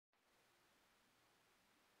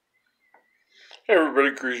Hey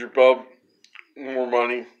everybody, Cruiser Pub. More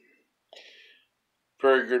money.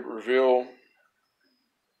 Very good reveal.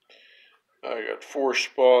 I got 4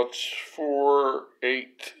 spots, 4,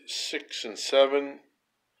 8, 6, and 7.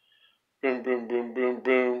 Boom, boom, boom, boom,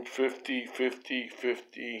 boom. 50, 50,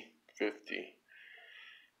 50, 50.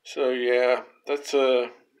 So yeah, that's a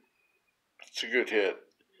good hit.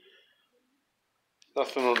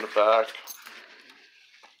 Nothing on the back.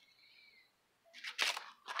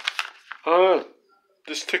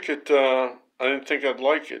 This ticket, I didn't think I'd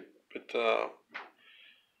like it, but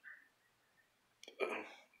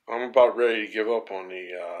I'm about ready to give up on the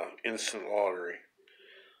instant lottery.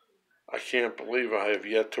 I can't believe I have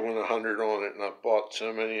yet to win 100 on it, and I've bought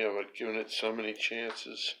so many of it, given it so many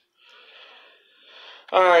chances.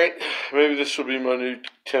 Alright, maybe this will be my new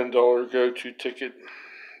 $10 go-to ticket.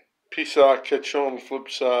 Peace out, catch you on the flip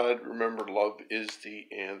side. Remember, love is the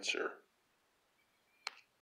answer.